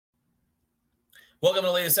Welcome to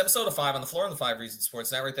the latest episode of Five on the Floor on the Five Reasons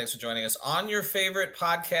Sports Network. Thanks for joining us on your favorite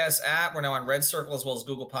podcast app. We're now on Red Circle as well as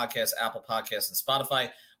Google Podcasts, Apple Podcasts, and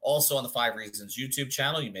Spotify. Also on the Five Reasons YouTube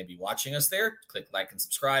channel. You may be watching us there. Click like and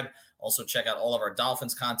subscribe. Also check out all of our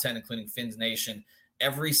Dolphins content, including Fins Nation,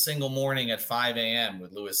 every single morning at 5 a.m.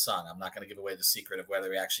 with Louis Sung. I'm not going to give away the secret of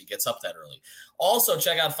whether he actually gets up that early. Also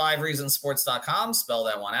check out fivereasonsports.com. Spell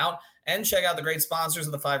that one out. And check out the great sponsors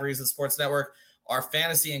of the Five Reasons Sports Network. Our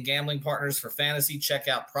fantasy and gambling partners for fantasy, check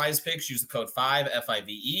out Prize Picks. Use the code 5,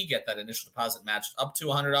 F-I-V-E. Get that initial deposit matched up to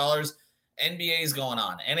 $100. NBA is going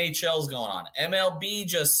on. NHL is going on. MLB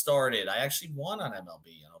just started. I actually won on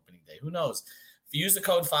MLB on opening day. Who knows? If you use the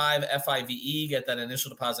code 5, F-I-V-E, get that initial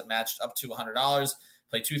deposit matched up to $100.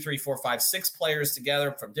 Play 2, 3, 4, 5, 6 players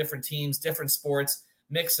together from different teams, different sports.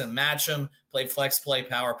 Mix and match them. Play flex play,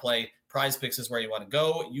 power play. Prize Picks is where you want to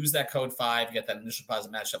go. Use that code 5, get that initial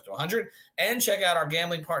deposit matched up to $100. And check out our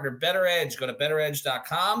gambling partner, BettorEdge. Go to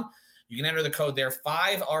bettoredge.com. You can enter the code there,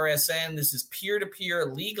 5RSN. This is peer-to-peer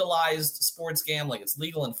legalized sports gambling. It's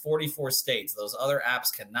legal in 44 states. Those other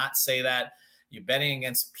apps cannot say that. You're betting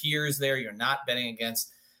against peers there. You're not betting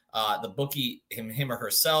against the bookie, him or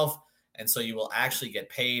herself. And so you will actually get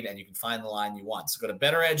paid, and you can find the line you want. So go to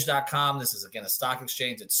bettoredge.com. This is, again, a stock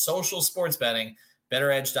exchange. It's social sports betting.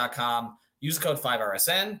 BettorEdge.com. Use the code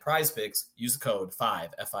 5RSN. Prize Picks. Use the code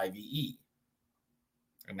 5, F-I-V-E.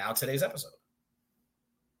 And now today's episode.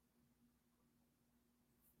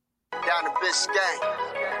 Down the Biscayne.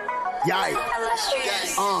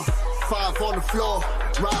 Yikes. 5 on the floor.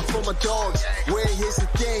 Ride for my dogs. Where here's the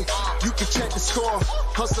thing. You can check the score.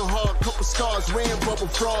 Hustle hard, couple scars. Wearing rubber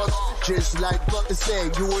frauds. Just like Butler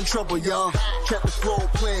said, you in trouble, y'all. Kept the floor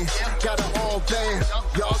playing. Got it all banned.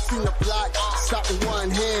 Y'all seen the block. Stop with one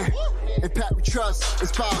hand. And Pat we trust.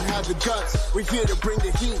 It's power, have the guts. We're here to bring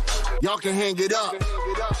the heat. Y'all can hang it up.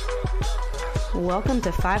 Welcome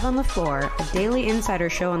to Five on the Floor, a daily insider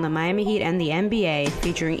show on the Miami Heat and the NBA,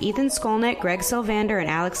 featuring Ethan Skolnick, Greg Sylvander, and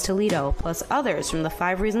Alex Toledo, plus others from the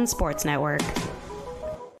Five Reasons Sports Network.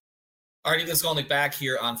 All right, Ethan Skolnick back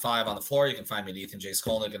here on Five on the Floor. You can find me at Ethan J.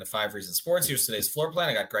 Skolnick in the Five Reasons Sports. Here's today's floor plan.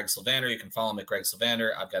 I got Greg Sylvander. You can follow him at Greg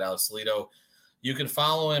Sylvander. I've got Alex Toledo. You can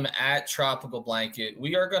follow him at Tropical Blanket.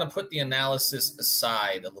 We are going to put the analysis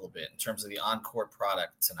aside a little bit in terms of the on-court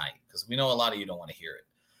product tonight, because we know a lot of you don't want to hear it.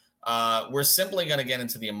 We're simply going to get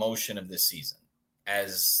into the emotion of this season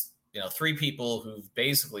as, three people who've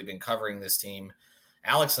basically been covering this team.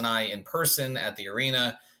 Alex and I in person at the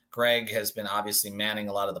arena. Greg has been obviously manning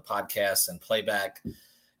a lot of the podcasts and playback,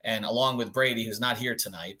 and along with Brady, who's not here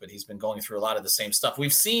tonight, but he's been going through a lot of the same stuff.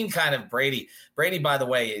 We've seen kind of Brady, by the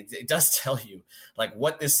way, it does tell you like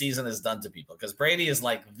what this season has done to people, because Brady is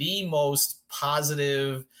like the most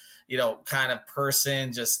positive, kind of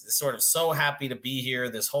person, just sort of so happy to be here,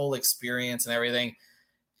 this whole experience and everything.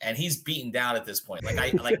 And he's beaten down at this point.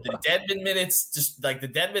 Like the Dedmon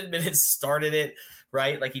minutes started it,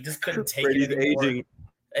 right? Like he just couldn't take it anymore.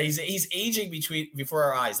 Aging. He's aging before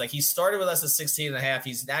our eyes. Like he started with us at 16 and a half.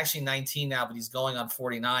 He's actually 19 now, but he's going on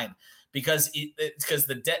 49 because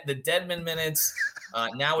the Dedmon minutes.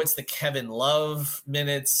 Now it's the Kevin Love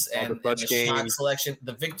minutes and the shot selection.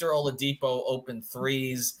 The Victor Oladipo open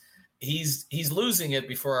threes. He's losing it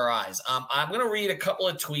before our eyes. I'm going to read a couple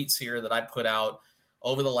of tweets here that I put out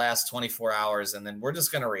over the last 24 hours, and then we're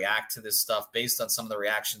just going to react to this stuff based on some of the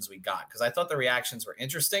reactions we got, because I thought the reactions were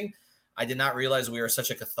interesting. I did not realize we were such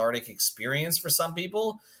a cathartic experience for some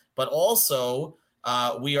people, but also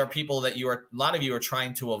we are people that a lot of you are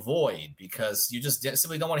trying to avoid because you just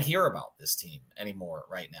simply don't want to hear about this team anymore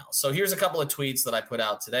right now. So here's a couple of tweets that I put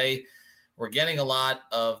out today. We're getting a lot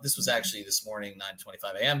of, this was actually this morning,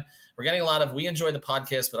 9:25 a.m. We're getting a lot of, we enjoy the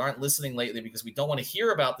podcast, but aren't listening lately because we don't want to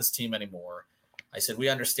hear about this team anymore. I said, we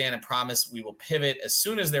understand and promise we will pivot as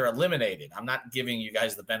soon as they're eliminated. I'm not giving you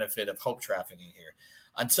guys the benefit of hope trafficking here.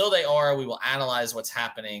 Until they are, we will analyze what's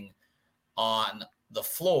happening on the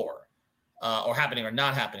floor or happening or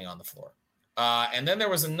not happening on the floor. And then there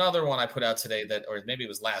was another one I put out today or maybe it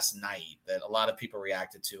was last night, that a lot of people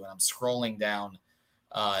reacted to, and I'm scrolling down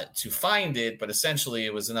to find it, but essentially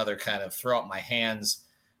it was another kind of throw up my hands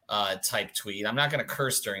type tweet. I'm not going to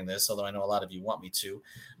curse during this, although I know a lot of you want me to.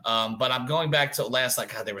 But I'm going back to last night.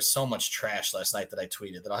 God, there was so much trash last night that I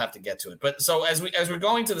tweeted that I'll have to get to it. But so as we're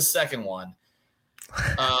going to the second one,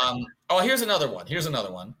 here's another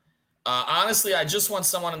one. Honestly, I just want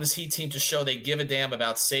someone on this Heat team to show they give a damn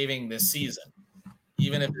about saving this season.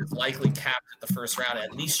 Even if it's likely capped at the first round,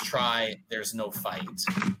 at least try. There's no fight.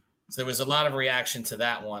 So there was a lot of reaction to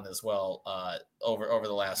that one as well over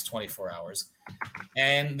the last 24 hours.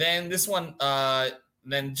 And then this one,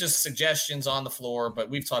 then just suggestions on the floor, but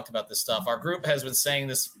we've talked about this stuff. Our group has been saying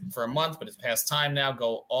this for a month, but it's past time now.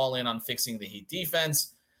 Go all in on fixing the Heat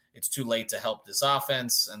defense. It's too late to help this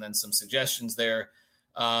offense. And then some suggestions there.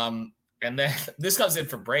 And then this comes in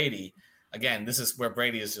for Brady. Again, this is where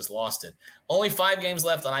Brady has just lost it. Only 5 games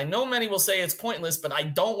left, and I know many will say it's pointless, but I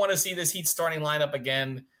don't want to see this Heat starting lineup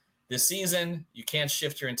again this season. You can't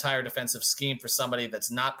shift your entire defensive scheme for somebody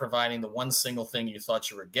that's not providing the one single thing you thought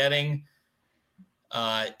you were getting.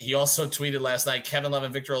 He also tweeted last night, Kevin Love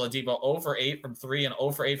and Victor Oladipo 0 for 8 from 3 and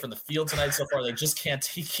 0 for 8 from the field tonight so far. They just can't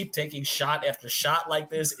keep taking shot after shot like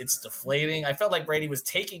this. It's deflating. I felt like Brady was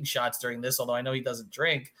taking shots during this, although I know he doesn't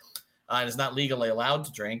drink and is not legally allowed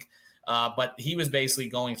to drink. But he was basically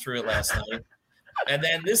going through it last night. And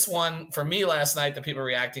then this one for me last night that people are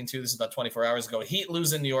reacting to, this is about 24 hours ago. Heat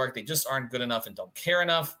lose in New York. They just aren't good enough and don't care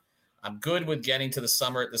enough. I'm good with getting to the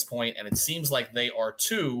summer at this point, and it seems like they are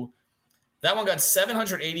too. That one got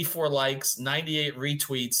 784 likes, 98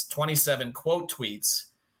 retweets, 27 quote tweets.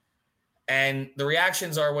 And the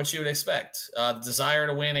reactions are what you would expect. The desire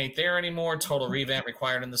to win ain't there anymore. Total revamp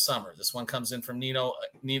required in the summer. This one comes in from Nino.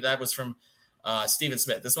 That was from Stephen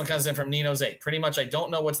Smith. This one comes in from Nino's 8. Pretty much, I don't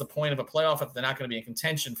know what's the point of a playoff if they're not going to be in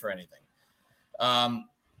contention for anything.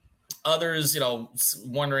 Others,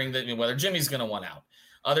 wondering that whether Jimmy's going to want out.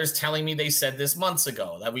 Others telling me they said this months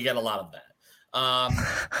ago. That we get a lot of that.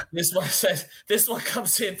 This one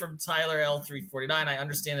comes in from Tyler L349. I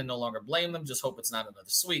understand and no longer blame them. Just hope it's not another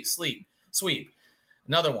sweep.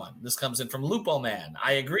 Another one. This comes in from Lupo Man.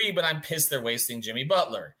 I agree, but I'm pissed they're wasting Jimmy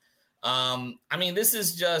Butler. This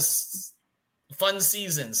is just fun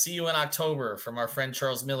season. See you in October from our friend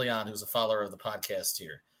Charles Million, who's a follower of the podcast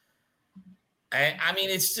here.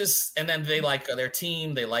 It's just, and then they like their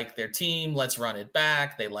team. They like their team. Let's run it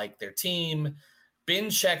back. They like their team. Been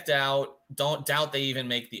checked out. Don't doubt they even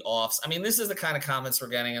make the offs. This is the kind of comments we're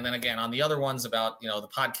getting. And then again, on the other ones about, the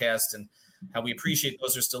podcast and how we appreciate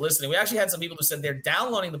those who are still listening. We actually had some people who said they're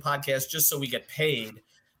downloading the podcast just so we get paid,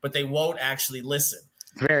 but they won't actually listen.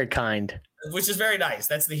 Very kind. Which is very nice.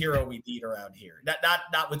 That's the hero we need around here.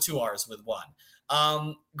 Not with 2 R's, with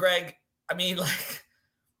 1. Greg,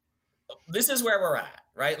 this is where we're at,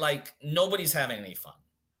 right? Like, nobody's having any fun.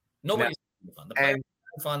 Nobody's having fun. The players aren't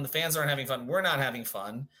having fun. The fans aren't having fun. We're not having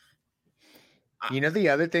fun. The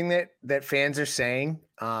other thing that fans are saying,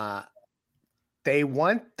 they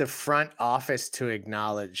want the front office to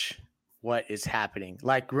acknowledge what is happening.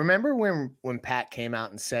 Like, remember when Pat came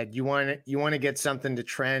out and said, you want to get something to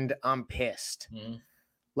trend? I'm pissed. Mm-hmm.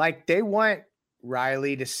 Like, they want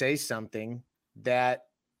Riley to say something that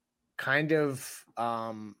kind of,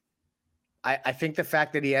 I think the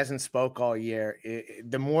fact that he hasn't spoke all year,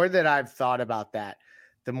 the more that I've thought about that,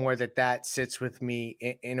 the more that sits with me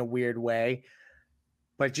in a weird way.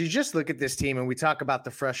 But you just look at this team and we talk about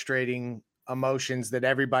the frustrating emotions that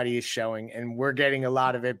everybody is showing, and we're getting a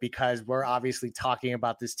lot of it because we're obviously talking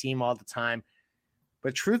about this team all the time.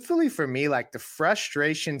 But truthfully, for me, like, the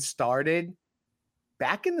frustration started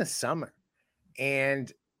back in the summer,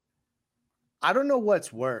 and I don't know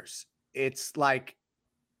what's worse. It's like,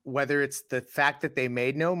 whether it's the fact that they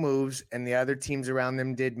made no moves and the other teams around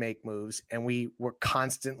them did make moves, and we were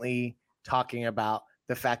constantly talking about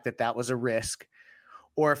the fact that was a risk,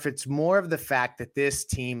 or if it's more of the fact that this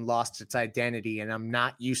team lost its identity, and I'm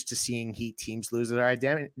not used to seeing Heat teams lose their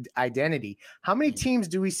identity. How many teams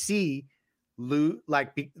do we see lose,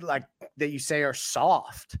 like that you say are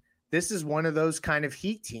soft? This is one of those kind of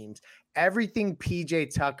Heat teams. Everything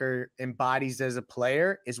PJ Tucker embodies as a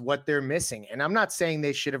player is what they're missing. And I'm not saying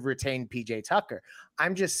they should have retained PJ Tucker.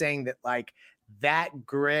 I'm just saying that, like, that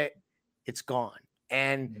grit, it's gone.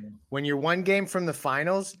 And when you're one game from the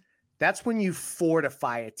finals, that's when you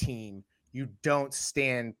fortify a team. You don't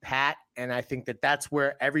stand pat. And I think that's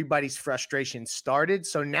where everybody's frustration started.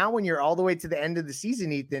 So now when you're all the way to the end of the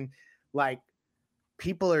season, Ethan, like,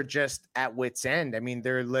 people are just at wit's end.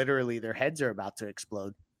 They're literally, their heads are about to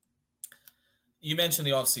explode. You mentioned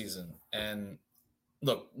the offseason, and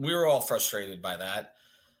look, we were all frustrated by that,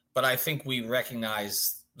 but I think we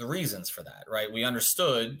recognize the reasons for that, right? We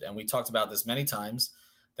understood, and we talked about this many times,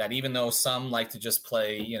 that even though some like to just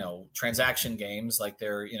play, transaction games like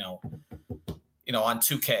they're, on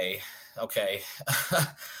 2K, okay,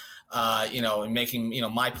 and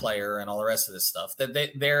making, my player and all the rest of this stuff, that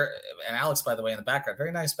they're, and Alex, by the way, in the background,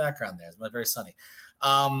 very nice background there. It's very sunny.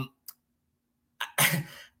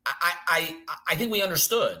 I think we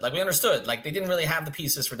understood, like they didn't really have the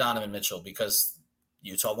pieces for Donovan Mitchell because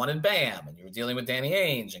Utah wanted Bam, and you were dealing with Danny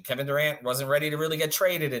Ainge, and Kevin Durant wasn't ready to really get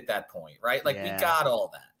traded at that point, right? Like, we got all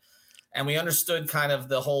that. And we understood kind of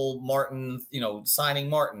the whole Martin, signing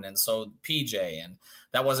Martin. And so PJ, and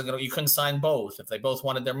that wasn't going to, you couldn't sign both if they both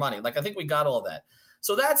wanted their money. Like, I think we got all that.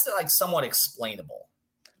 So that's like somewhat explainable.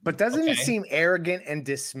 But doesn't it seem arrogant and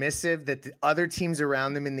dismissive that the other teams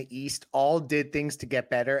around them in the East all did things to get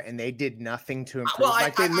better and they did nothing to improve?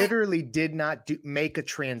 They literally did not make a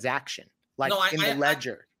transaction. Like the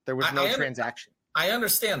ledger, there was no transaction. I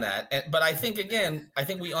understand that. But I think, again,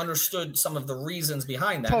 we understood some of the reasons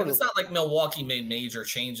behind that. Totally. It's not like Milwaukee made major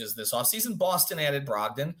changes this offseason. Boston added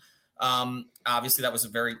Brogdon. Obviously, that was a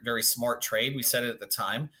very, very smart trade. We said it at the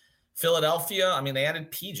time. Philadelphia, they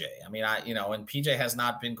added PJ. And PJ has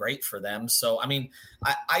not been great for them. So, I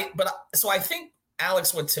think,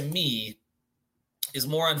 Alex, what to me is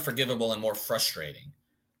more unforgivable and more frustrating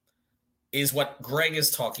is what Greg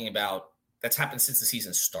is talking about that's happened since the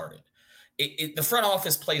season started. The front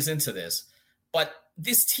office plays into this, but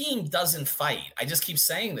this team doesn't fight. I just keep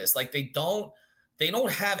saying this. Like, they don't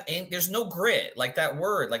have any, there's no grit, like that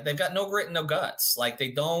word. Like, they've got no grit and no guts. Like, they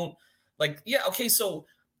don't, like, yeah, okay, so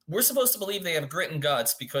we're supposed to believe they have grit and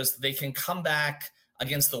guts because they can come back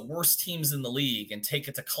against the worst teams in the league and take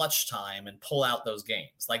it to clutch time and pull out those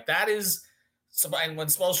games. Like, that is, so, and when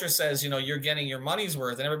Spoelstra says, you're getting your money's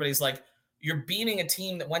worth, and everybody's like, you're beating a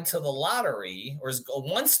team that went to the lottery or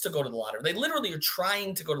wants to go to the lottery. They literally are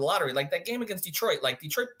trying to go to the lottery. Like that game against Detroit, like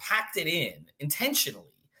Detroit packed it in intentionally.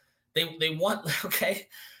 They want, okay.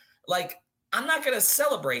 Like, I'm not going to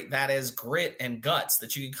celebrate that as grit and guts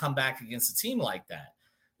that you can come back against a team like that.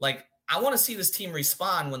 Like, I want to see this team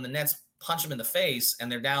respond when the Nets punch them in the face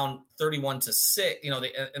and they're down 31-6,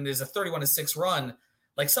 and there's a 31-6 run.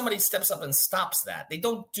 Like, somebody steps up and stops that. They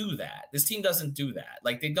don't do that. This team doesn't do that.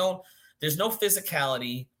 Like, there's no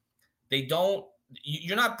physicality.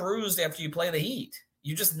 You're not bruised after you play the Heat.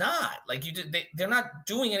 You're just not. Like, they're not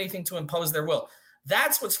doing anything to impose their will.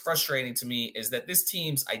 That's what's frustrating to me, is that this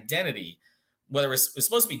team's identity, whether it's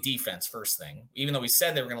supposed to be defense first thing, even though we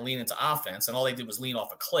said they were going to lean into offense, and all they did was lean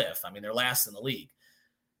off a cliff. They're last in the league.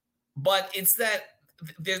 But it's that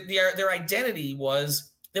their identity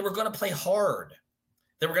was they were going to play hard.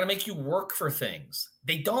 They were going to make you work for things.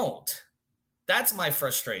 They don't. That's my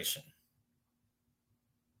frustration.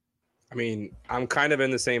 I'm kind of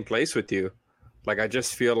in the same place with you. Like, I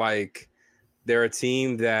just feel like they're a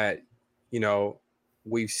team that,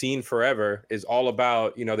 we've seen forever is all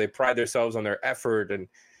about, they pride themselves on their effort and,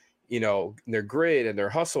 their grit and their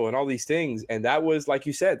hustle and all these things. And that was, like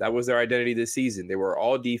you said, that was their identity this season. They were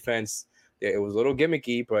all defense. It was a little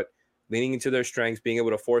gimmicky, but leaning into their strengths, being able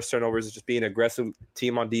to force turnovers, just being an aggressive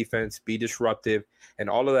team on defense, be disruptive, and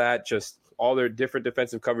all of that, just all their different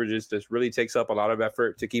defensive coverages just really takes up a lot of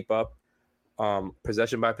effort to keep up,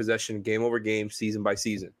 possession by possession, game over game, season by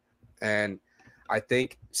season. And I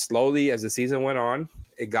think slowly as the season went on,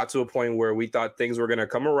 it got to a point where we thought things were going to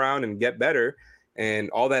come around and get better. And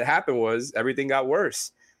all that happened was everything got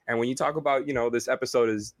worse. And when you talk about, this episode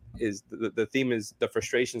is the theme is the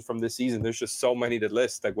frustrations from this season. There's just so many to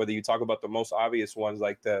list. Like, whether you talk about the most obvious ones,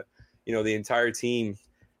 like the entire team,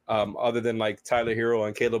 other than like Tyler Hero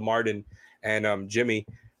and Caleb Martin and Jimmy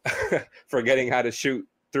forgetting how to shoot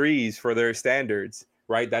threes for their standards,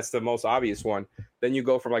 right? That's the most obvious one. Then you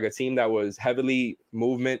go from like a team that was heavily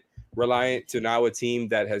movement reliant to now a team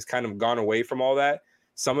that has kind of gone away from all that.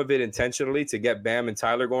 Some of it intentionally to get Bam and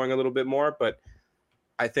Tyler going a little bit more. But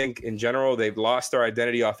I think in general, they've lost their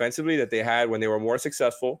identity offensively that they had when they were more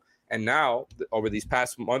successful. And now over these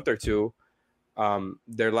past month or two,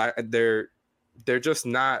 they're just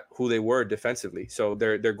not who they were defensively. So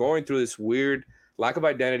they're going through this weird lack of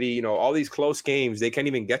identity. All these close games, they can't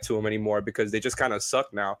even get to them anymore because they just kind of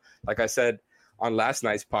suck now. Like I said on last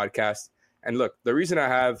night's podcast. And look, the reason I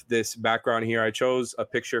have this background here, I chose a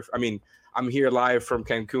picture. I'm here live from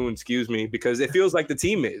Cancun, excuse me, because it feels like the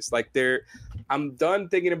team is like I'm done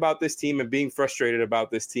thinking about this team and being frustrated about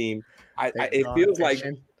this team. It feels like.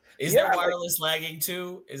 Is their wireless lagging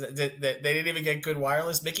too? Is it that they didn't even get good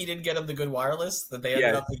wireless? Mickey didn't get them the good wireless that they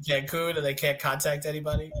ended up in Cancun and they can't contact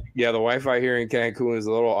anybody. Yeah, the Wi-Fi here in Cancun is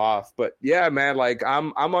a little off, but yeah, man, like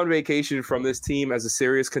I'm on vacation from this team as a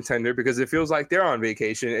serious contender because it feels like they're on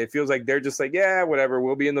vacation. It feels like they're just like, yeah, whatever,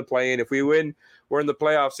 we'll be in the play-in. If we win, we're in the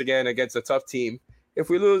playoffs again against a tough team.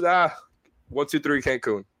 If we lose, 1, 2, 3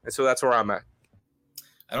 Cancun, and so that's where I'm at.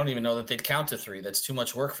 I don't even know that they'd count to 3. That's too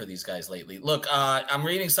much work for these guys lately. Look, I'm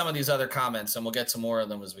reading some of these other comments, and we'll get to more of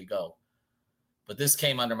them as we go. But this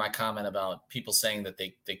came under my comment about people saying that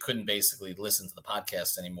they couldn't basically listen to the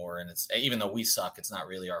podcast anymore, and it's even though we suck, it's not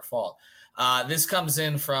really our fault. This comes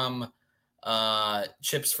in from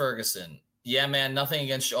Chips Ferguson. Yeah, man, nothing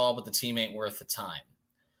against you all, but the team ain't worth the time.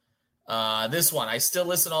 This one, I still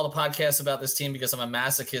listen to all the podcasts about this team because I'm a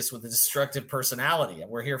masochist with a destructive personality,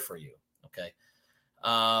 and we're here for you. Okay.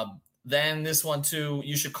 Then this one too,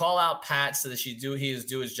 you should call out Pat so that he do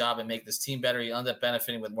his job and make this team better. You end up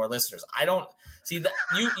benefiting with more listeners. I don't see that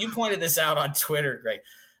you pointed this out on Twitter, Greg.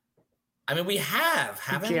 I mean, we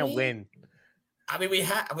haven't we? Can't win. I mean,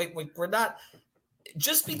 we're not,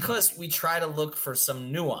 just because we try to look for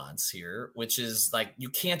some nuance here, which is like, you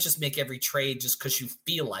can't just make every trade just because you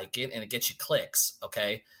feel like it and it gets you clicks.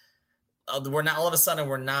 Okay. We're not, all of a sudden,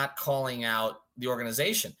 we're not calling out the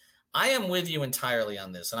organization. I am with you entirely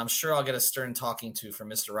on this, and I'm sure I'll get a stern talking to from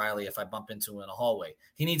Mr. Riley if I bump into him in a hallway.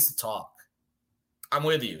 He needs to talk. I'm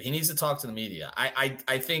with you. He needs to talk to the media.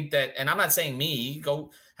 I think that, and I'm not saying me,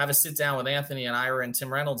 go have a sit down with Anthony and Ira and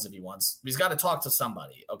Tim Reynolds if he wants. He's got to talk to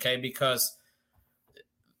somebody, okay? Because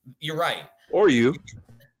you're right. Or you.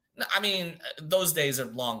 I mean, those days are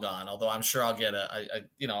long gone, although I'm sure I'll get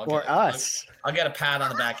I'll get a pat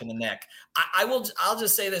on the back of the neck. I'll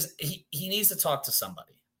just say this. He needs to talk to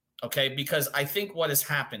somebody. Okay, because I think what has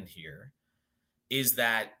happened here is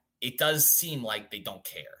that it does seem like they don't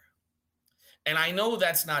care. And I know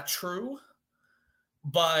that's not true,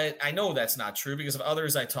 but I know that's not true because of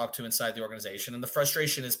others I talked to inside the organization, and the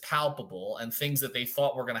frustration is palpable, and things that they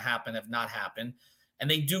thought were going to happen have not happened, and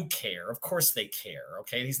they do care. Of course they care,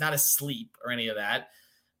 okay? He's not asleep or any of that.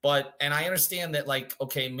 And I understand that, like,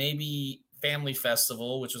 okay, maybe Family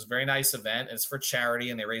Festival, which was a very nice event, and it's for charity,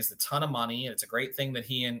 and they raised a ton of money, and it's a great thing that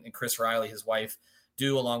he and Chris Riley, his wife,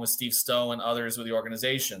 do along with Steve Stowe and others with the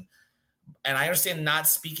organization. And I understand not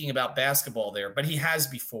speaking about basketball there, but he has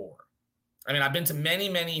before. I mean, I've been to many,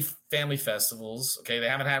 many family festivals. Okay, they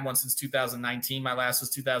haven't had one since 2019. My last was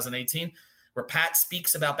 2018, where Pat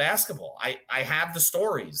speaks about basketball. I have the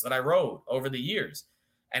stories that I wrote over the years,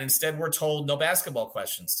 and instead we're told no basketball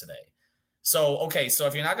questions today. So, okay, so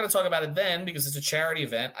if you're not going to talk about it then because it's a charity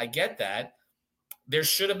event, I get that. There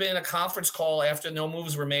should have been a conference call after no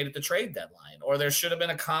moves were made at the trade deadline, or there should have been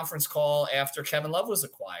a conference call after Kevin Love was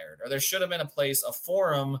acquired, or there should have been a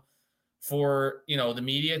forum for, the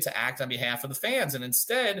media to act on behalf of the fans. And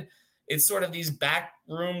instead, it's sort of these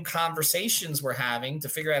backroom conversations we're having to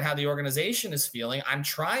figure out how the organization is feeling. I'm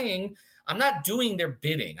not doing their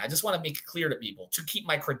bidding. I just want to make it clear to people to keep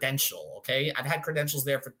my credential, okay? I've had credentials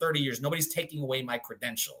there for 30 years. Nobody's taking away my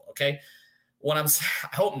credential, okay? I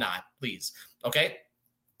hope not, please, okay?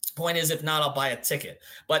 Point is, if not, I'll buy a ticket.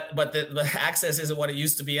 But the access isn't what it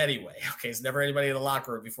used to be anyway, okay? It's never anybody in the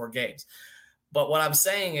locker room before games. But what I'm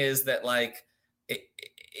saying is that, like,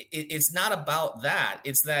 it's not about that.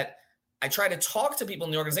 It's that I try to talk to people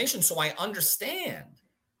in the organization so I understand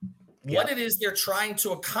what it is they're trying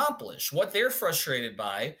to accomplish, what they're frustrated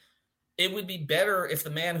by. It would be better if the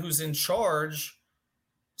man who's in charge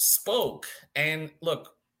spoke. And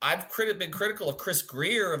look, I've been critical of Chris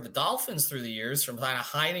Greer of the Dolphins through the years from kind of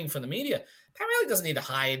hiding from the media. Pat Riley doesn't need to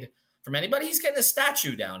hide from anybody. He's getting a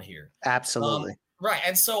statue down here. Absolutely. Right.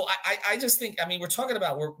 And so I just think, I mean, we're talking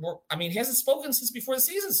about, he hasn't spoken since before the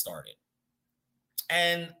season started.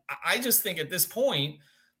 And I just think at this point,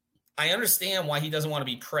 I understand why he doesn't want to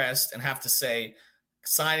be pressed and have to say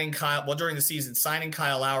during the season, signing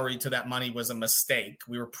Kyle Lowry to that money was a mistake.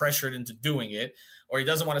 We were pressured into doing it. Or he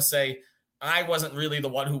doesn't want to say, I wasn't really the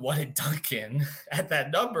one who wanted Duncan at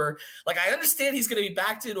that number. Like, I understand he's going to be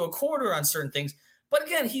backed into a corner on certain things. But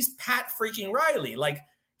again, he's Pat freaking Riley. Like,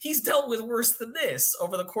 he's dealt with worse than this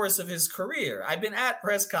over the course of his career. I've been at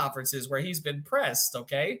press conferences where he's been pressed,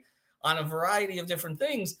 okay, on a variety of different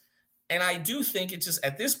things. And I do think it just,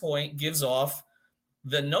 at this point, gives off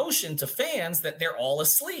the notion to fans that they're all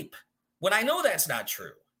asleep, when I know that's not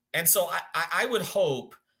true. And so I would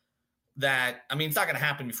hope that, I mean, it's not going to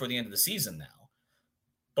happen before the end of the season now.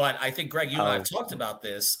 But I think, Greg, you and I have talked about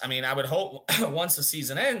this. I mean, I would hope once the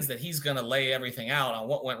season ends that he's going to lay everything out on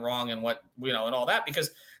what went wrong and what, and all that,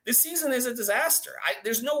 because this season is a disaster.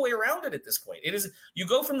 There's no way around it at this point. It is, you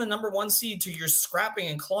go from the number 1 seed to you're scrapping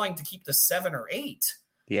and clawing to keep the 7 or 8.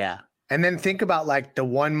 Yeah. And then think about, like, the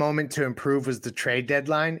one moment to improve was the trade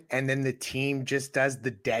deadline. And then the team just does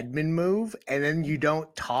the Dedmon move. And then you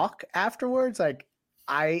don't talk afterwards. Like,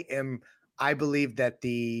 I believe that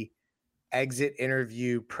the exit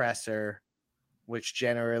interview presser, which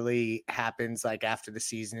generally happens like after the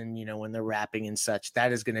season, when they're wrapping and such,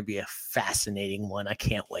 that is going to be a fascinating one. I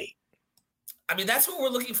can't wait. I mean, that's what we're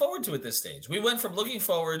looking forward to at this stage. We went from looking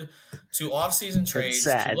forward to off-season trades,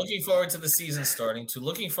 to looking forward to the season starting, to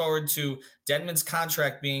looking forward to Dedmon's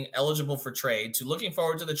contract being eligible for trade, to looking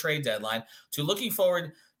forward to the trade deadline, to looking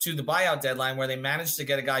forward to the buyout deadline where they managed to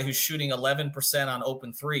get a guy who's shooting 11% on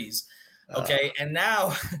open threes. Okay. And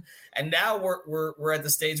now we're at the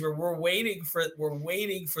stage where we're waiting for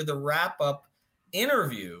the wrap-up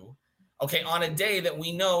interview. Okay, on a day that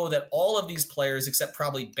we know that all of these players, except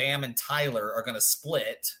probably Bam and Tyler, are going to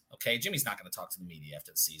split. Okay, Jimmy's not going to talk to the media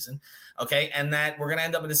after the season. Okay, and that we're going to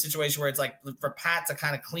end up in a situation where it's like for Pat to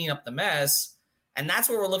kind of clean up the mess, and that's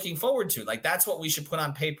what we're looking forward to. Like that's what we should put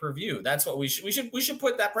on pay-per-view. That's what we should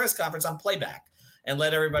put that press conference on playback and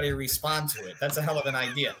let everybody respond to it. That's a hell of an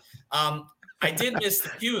idea. I did miss the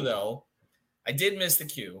cue though.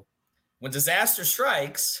 When disaster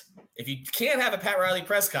strikes, if you can't have a Pat Riley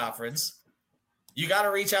press conference, you got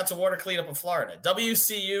to reach out to Water Cleanup of Florida.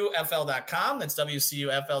 WCUFL.com. That's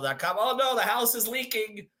WCUFL.com. Oh, no, the house is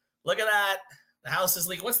leaking. Look at that. The house is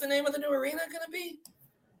leaking. What's the name of the new arena going to be?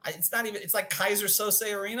 It's like Kaiser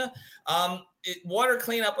Sose Arena. Water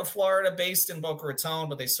Cleanup of Florida, based in Boca Raton,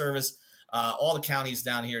 but they service all the counties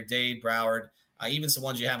down here, Dade, Broward, even some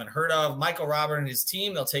ones you haven't heard of. Michael Robert and his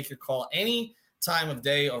team, they'll take your call any time of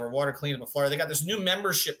day over Water Cleanup of Florida. They got this new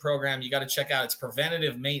membership program you got to check out. It's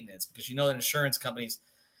preventative maintenance, because you know that insurance companies,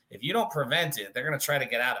 if you don't prevent it, they're going to try to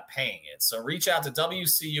get out of paying it. So reach out to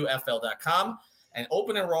WCUFL.com and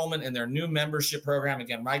open enrollment in their new membership program.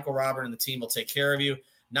 Again, Michael Robert and the team will take care of you.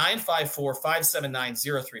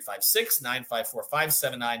 954-579-0356,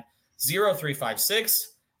 954-579-0356.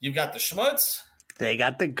 You've got the schmutz. They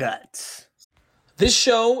got the guts. This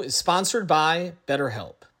show is sponsored by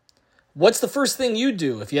BetterHelp. What's the first thing you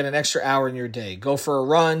do if you had an extra hour in your day? Go for a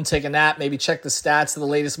run, take a nap, maybe check the stats of the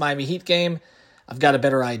latest Miami Heat game? I've got a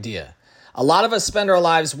better idea. A lot of us spend our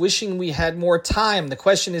lives wishing we had more time. The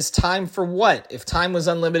question is, time for what? If time was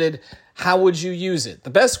unlimited, how would you use it? The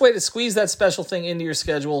best way to squeeze that special thing into your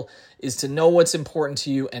schedule is to know what's important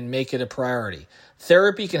to you and make it a priority.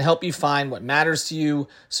 Therapy can help you find what matters to you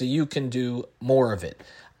so you can do more of it.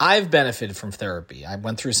 I've benefited from therapy. I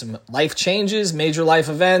went through some life changes, major life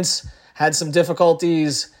events, had some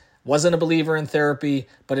difficulties, wasn't a believer in therapy,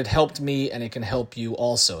 but it helped me and it can help you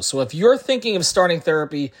also. So if you're thinking of starting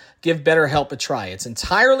therapy, give BetterHelp a try. It's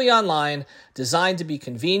entirely online, designed to be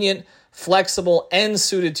convenient, flexible, and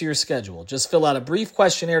suited to your schedule. Just fill out a brief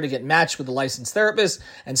questionnaire to get matched with a licensed therapist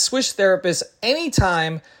and switch therapists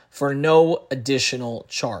anytime for no additional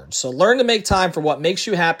charge. So learn to make time for what makes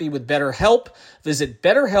you happy with BetterHelp. Visit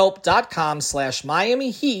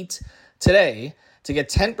BetterHelp.com/Miami Heat today to get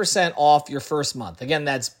 10% off your first month. Again,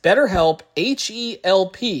 that's BetterHelp,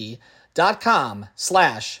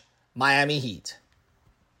 HELP.com/Miami Heat.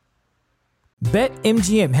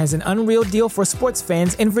 BetMGM has an unreal deal for sports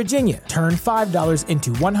fans in Virginia. Turn $5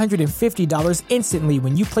 into $150 instantly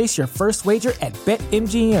when you place your first wager at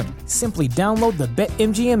BetMGM. Simply download the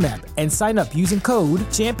BetMGM app and sign up using code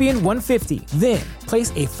Champion150. Then,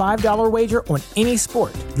 place a $5 wager on any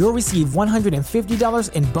sport. You'll receive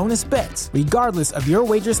 $150 in bonus bets, regardless of your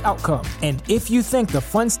wager's outcome. And if you think the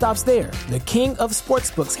fun stops there, the king of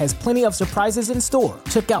sportsbooks has plenty of surprises in store.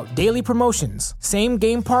 Check out daily promotions,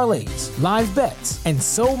 same-game parlays, live bets, and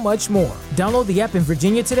so much more. Download the app in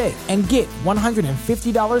Virginia today and get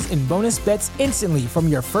 $150 in bonus bets instantly from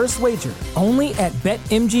your first wager. Only at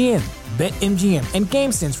BetMGM. BetMGM and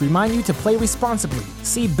GameSense remind you to play responsibly.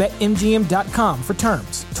 See BetMGM.com for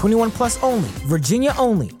terms. 21 plus only. Virginia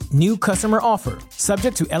only. New customer offer.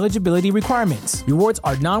 Subject to eligibility requirements. Rewards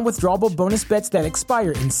are non-withdrawable bonus bets that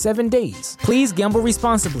expire in 7 days. Please gamble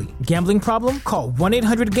responsibly. Gambling problem? Call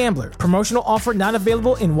 1-800-GAMBLER. Promotional offer not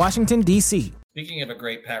available in Washington, D.C. Speaking of a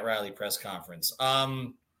great Pat Riley press conference,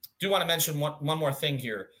 do want to mention one more thing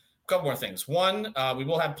here. A couple more things. One, we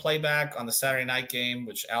will have playback on the Saturday night game,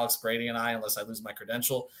 which Alex Brady and I, unless I lose my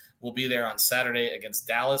credential, will be there on Saturday against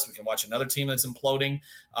Dallas. We can watch another team that's imploding.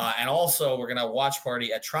 And also, we're going to watch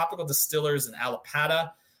party at Tropical Distillers in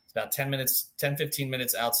Allapattah. It's about 10-15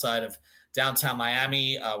 minutes outside of downtown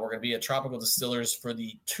Miami. We're going to be at Tropical Distillers for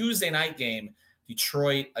the Tuesday night game,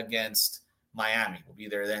 Detroit against Miami. We'll be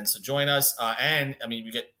there then. So join us. And, I mean,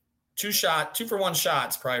 you get 2-for-1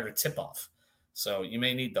 shots prior to tip-off. So you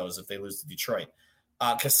may need those if they lose to Detroit.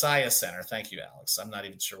 Kaseya Center. Thank you, Alex. I'm not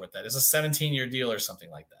even sure what that is. A 17-year deal or something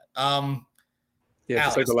like that. Yeah,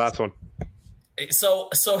 just like the last one. So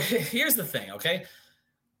here's the thing, okay?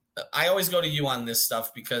 I always go to you on this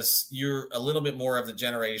stuff because you're a little bit more of the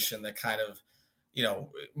generation that kind of,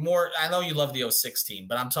 more. I know you love the 06 team,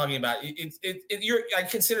 but I'm talking about I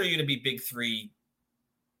consider you to be Big Three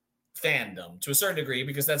fandom to a certain degree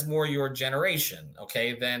because that's more your generation,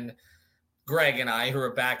 okay, than Greg and I, who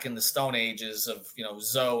are back in the Stone Ages of,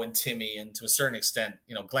 Zoe and Timmy, and to a certain extent,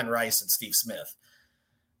 Glenn Rice and Steve Smith.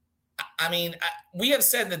 I mean, we have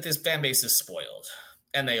said that this fan base is spoiled,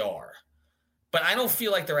 and they are. But I don't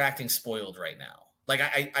feel like they're acting spoiled right now. Like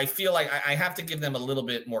I feel like I have to give them a little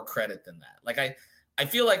bit more credit than that. Like I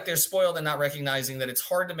feel like they're spoiled and not recognizing that it's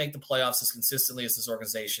hard to make the playoffs as consistently as this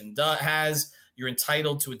organization has. You're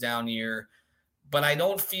entitled to a down year, but I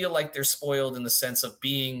don't feel like they're spoiled in the sense of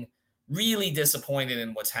being really disappointed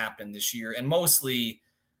in what's happened this year. And mostly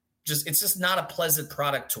it's just not a pleasant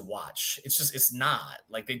product to watch. It's not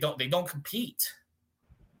like they don't compete.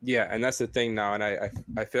 Yeah. And that's the thing now. And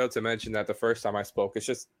I failed to mention that the first time I spoke. It's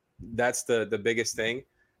just, that's the biggest thing.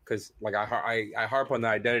 Because like I harp on the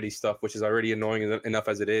identity stuff, which is already annoying enough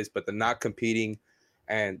as it is, but the not competing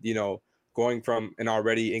and, you know, going from an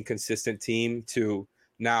already inconsistent team to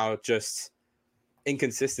now just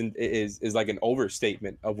inconsistent is like an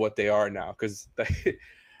overstatement of what they are now. Because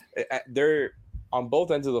they're on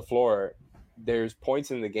both ends of the floor. There's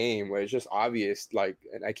points in the game where it's just obvious, like,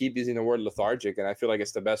 and I keep using the word lethargic, and I feel like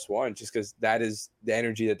it's the best one just because that is the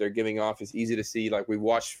energy that they're giving off is easy to see. Like, we've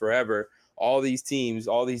watched forever. All these teams,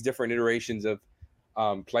 all these different iterations of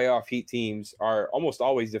playoff Heat teams are almost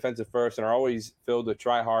always defensive first and are always filled with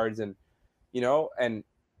tryhards. And, you know, and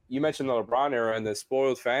you mentioned the LeBron era and the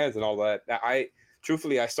spoiled fans and all that. I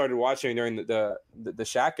started watching during the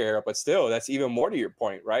Shaq era, but still, that's even more to your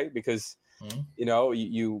point, right? Because, you know,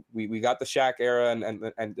 we got the Shaq era and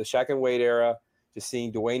the Shaq and Wade era, just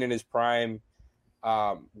seeing Dwayne in his prime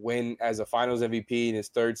win as a finals MVP in his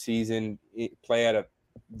third season, play at a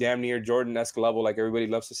damn near Jordan-esque level, like everybody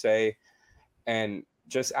loves to say, and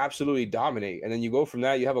just absolutely dominate. And then you go from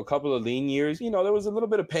that, you have a couple of lean years. You know, there was a little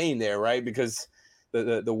bit of pain there, right? Because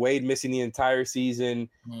the Wade missing the entire season,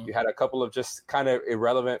 you had a couple of just kind of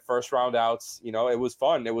irrelevant first round outs. You know, it was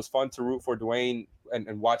fun. It was fun to root for Dwayne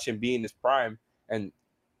and watch him be in his prime. And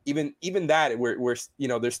even that, we're you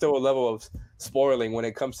know, there's still a level of spoiling when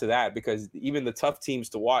it comes to that, because even the tough teams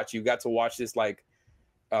to watch, you got to watch this like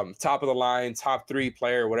top of the line, top three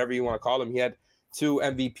player, whatever you want to call him. He had 2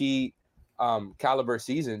 MVP caliber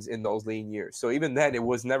seasons in those lean years. So even then, it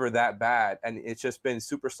was never that bad. And it's just been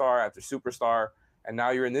superstar after superstar. And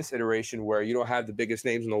now you're in this iteration where you don't have the biggest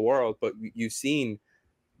names in the world, but you've seen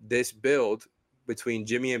this build between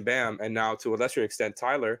Jimmy and Bam, and now to a lesser extent,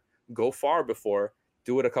 Tyler, go far before,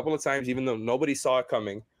 do it a couple of times, even though nobody saw it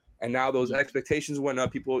coming. And now those expectations went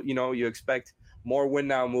up. People, you know, you expect more win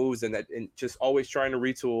now moves and that, and just always trying to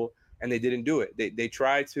retool, and they didn't do it. They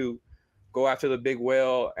tried to go after the big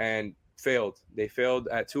whale and failed. They failed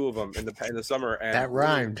at 2 of them in the summer. And that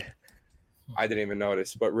rhymed. I didn't even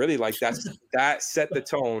notice, but really, like, that set the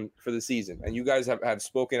tone for the season. And you guys have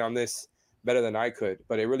spoken on this better than I could,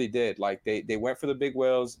 but it really did. Like, they went for the big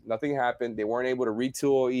whales. Nothing happened. They weren't able to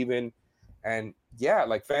retool even. And yeah,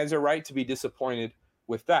 like, fans are right to be disappointed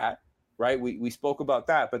with that, right? We spoke about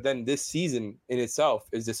that, but then this season in itself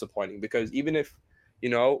is disappointing, because even if, you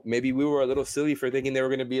know, maybe we were a little silly for thinking they were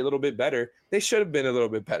going to be a little bit better, they should have been a little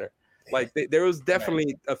bit better. Like, there was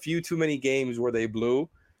definitely a few too many games where they blew,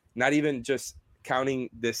 not even just counting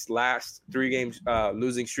this last 3 games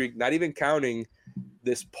losing streak, not even counting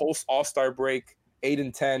this post All-Star break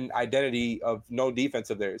 8-10 identity of no defense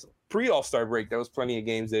of theirs. Pre All-Star break, there was plenty of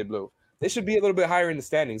games they blew. They should be a little bit higher in the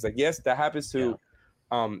standings. Like, yes, that happens to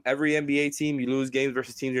every NBA team. You lose games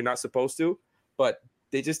versus teams you're not supposed to, but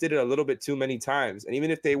they just did it a little bit too many times. And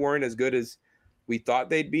even if they weren't as good as we thought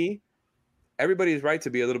they'd be, everybody's right to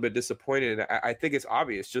be a little bit disappointed. And I think it's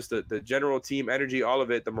obvious, just the general team energy, all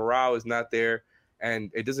of it, the morale is not there.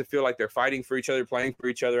 And it doesn't feel like they're fighting for each other, playing for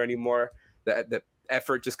each other anymore. The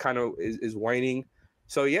effort just kind of is waning.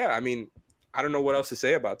 So, yeah, I mean, I don't know what else to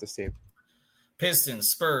say about this team. Pistons,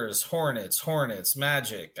 Spurs, Hornets,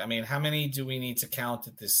 Magic. I mean, how many do we need to count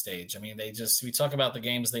at this stage? I mean, we talk about the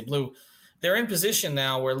games they blew. They're in position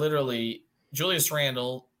now where literally Julius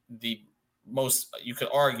Randle, the most, you could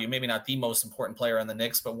argue, maybe not the most important player on the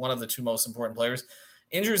Knicks, but one of the 2 most important players,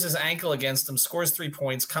 injures his ankle against them, scores 3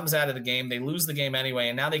 points, comes out of the game. They lose the game anyway,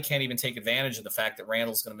 and now they can't even take advantage of the fact that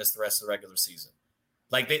Randle's going to miss the rest of the regular season.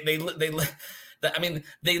 Like, they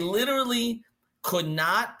literally could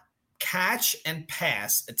not catch and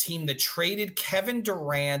pass a team that traded Kevin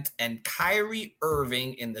Durant and Kyrie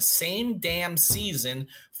Irving in the same damn season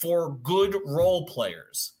for good role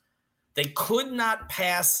players. They could not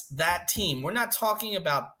pass that team. We're not talking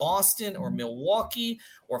about Boston or Milwaukee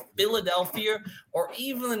or Philadelphia or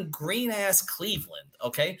even green-ass Cleveland,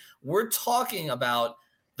 okay? We're talking about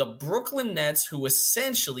the Brooklyn Nets, who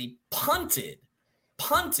essentially punted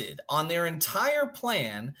on their entire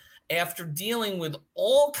plan after dealing with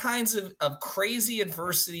all kinds of crazy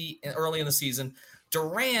adversity early in the season.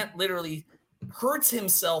 Durant literally hurts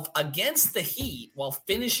himself against the Heat while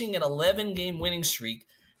finishing an 11-game winning streak,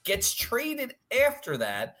 gets traded after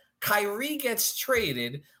that. Kyrie gets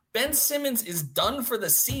traded. Ben Simmons is done for the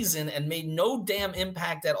season and made no damn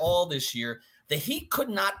impact at all this year. The Heat could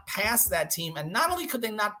not pass that team, and not only could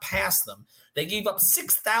they not pass them, they gave up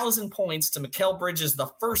 6,000 points to Mikal Bridges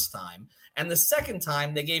the first time, and the second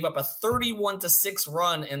time they gave up a 31-6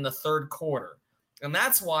 run in the third quarter. And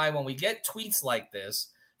that's why when we get tweets like this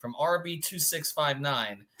from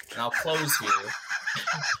RB2659, and I'll close here.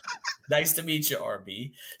 Nice to meet you,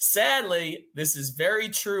 RB. Sadly, this is very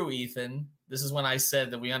true, Ethan. This is when I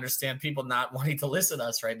said that we understand people not wanting to listen to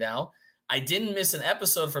us right now. I didn't miss an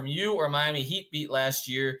episode from you or Miami Heat Beat last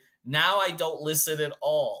year. Now I don't listen at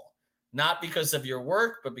all. Not because of your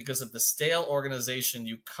work, but because of the stale organization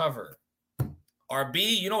you cover.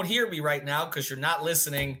 RB, you don't hear me right now because you're not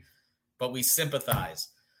listening, but we sympathize.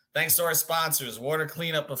 Thanks to our sponsors, Water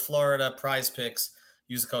Cleanup of Florida, Prize Picks.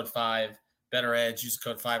 Use the code 5, Better Edge. Use the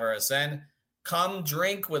code 5RSN. Come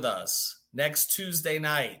drink with us next Tuesday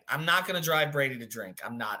night. I'm not going to drive Brady to drink.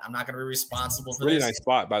 I'm not going to be responsible for this. Really nice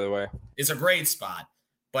spot, by the way. It's a great spot.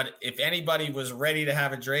 But if anybody was ready to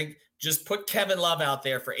have a drink, just put Kevin Love out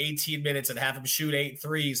there for 18 minutes and have him shoot 8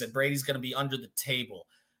 threes, and Brady's going to be under the table.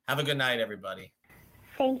 Have a good night, everybody.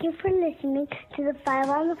 Thank you for listening to the 5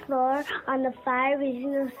 on the Floor on the 5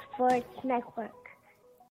 Regional Sports Network.